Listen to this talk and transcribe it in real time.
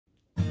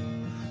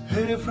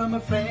Heard it from a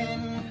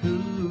friend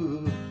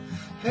who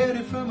heard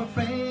it from a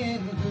friend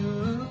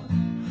who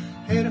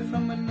heard it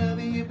from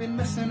another. You've been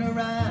messing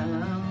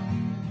around.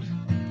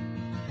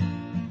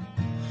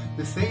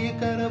 They say you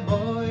got a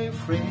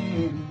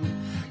boyfriend,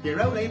 you're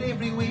out late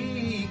every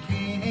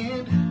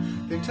weekend.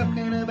 They're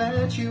talking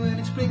about you and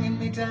it's bringing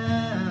me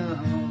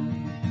down.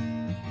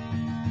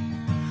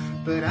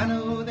 But I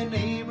know the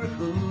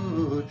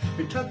neighborhood,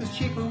 your talk is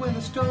cheaper when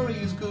the story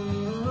is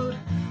good,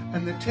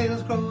 and the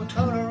tales grow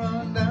taller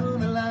on down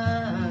the line.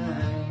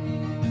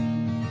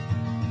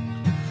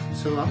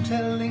 So I'm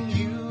telling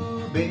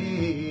you,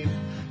 babe,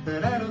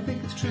 that I don't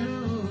think it's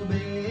true,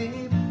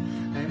 babe.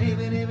 And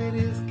even if it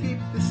is, keep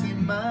this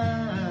in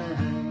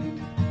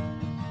mind.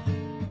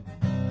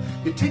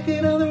 You take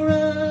it on the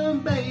run,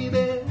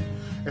 baby.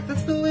 If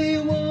that's the way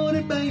you want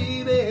it,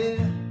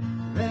 baby,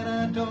 then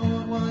I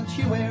don't want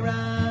you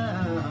around.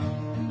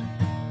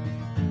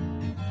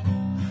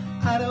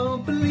 I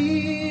don't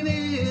believe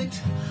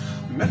it,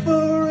 not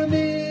for a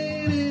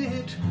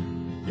minute.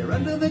 You're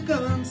under the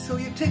gun, so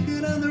you take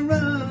it on the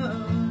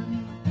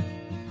run.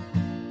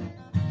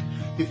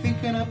 You're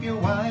thinking up your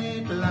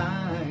white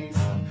lies,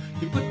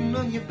 you're putting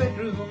on your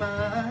bedroom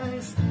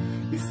eyes.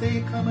 You say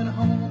you're coming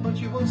home, but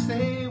you won't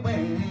say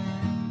when.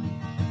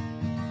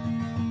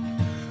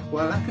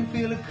 Well, I can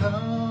feel it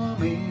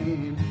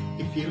coming.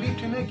 If you leave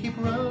tonight, keep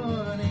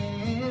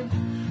running,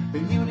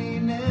 then you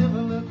need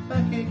never look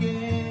back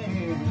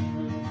again.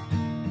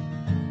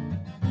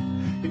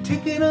 You're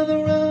taking on the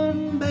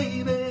run,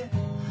 baby.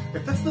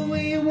 If that's the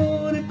way you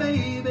want it,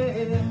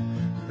 baby,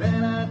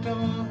 then I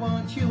don't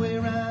want you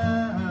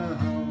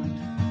around.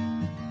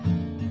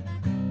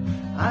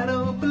 I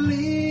don't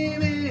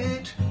believe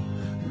it,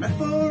 not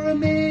for a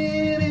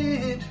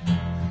minute.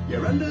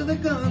 You're under the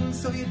gun,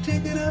 so you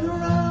take it on the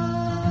run.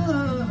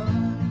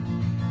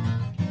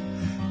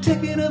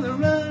 Take it on the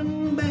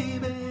run,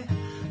 baby.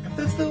 If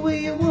that's the way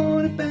you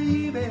want it,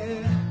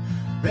 baby,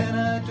 then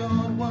I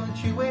don't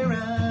want you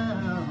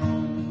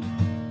around.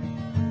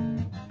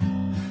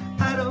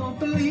 I don't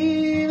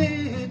believe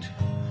it,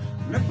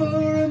 not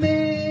for a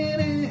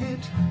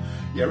minute.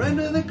 You're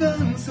under the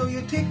gun, so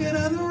you take it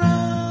on the run.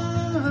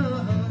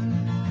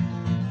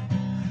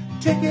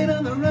 Take it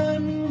on the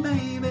run,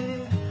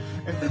 baby.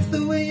 If that's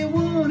the way you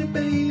want it,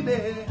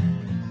 baby,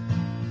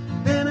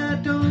 then I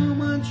don't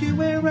want you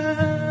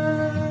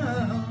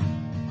around.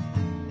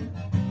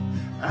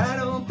 I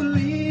don't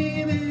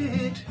believe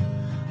it,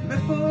 not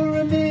for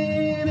a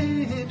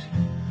minute.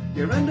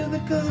 You're under the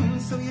gun,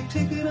 so you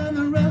take it on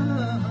the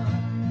run.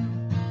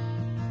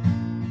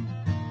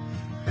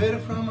 Heard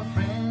it from a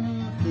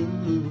friend who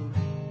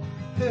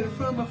heard it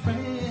from a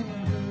friend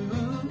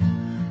who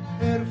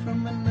heard it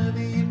from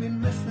another.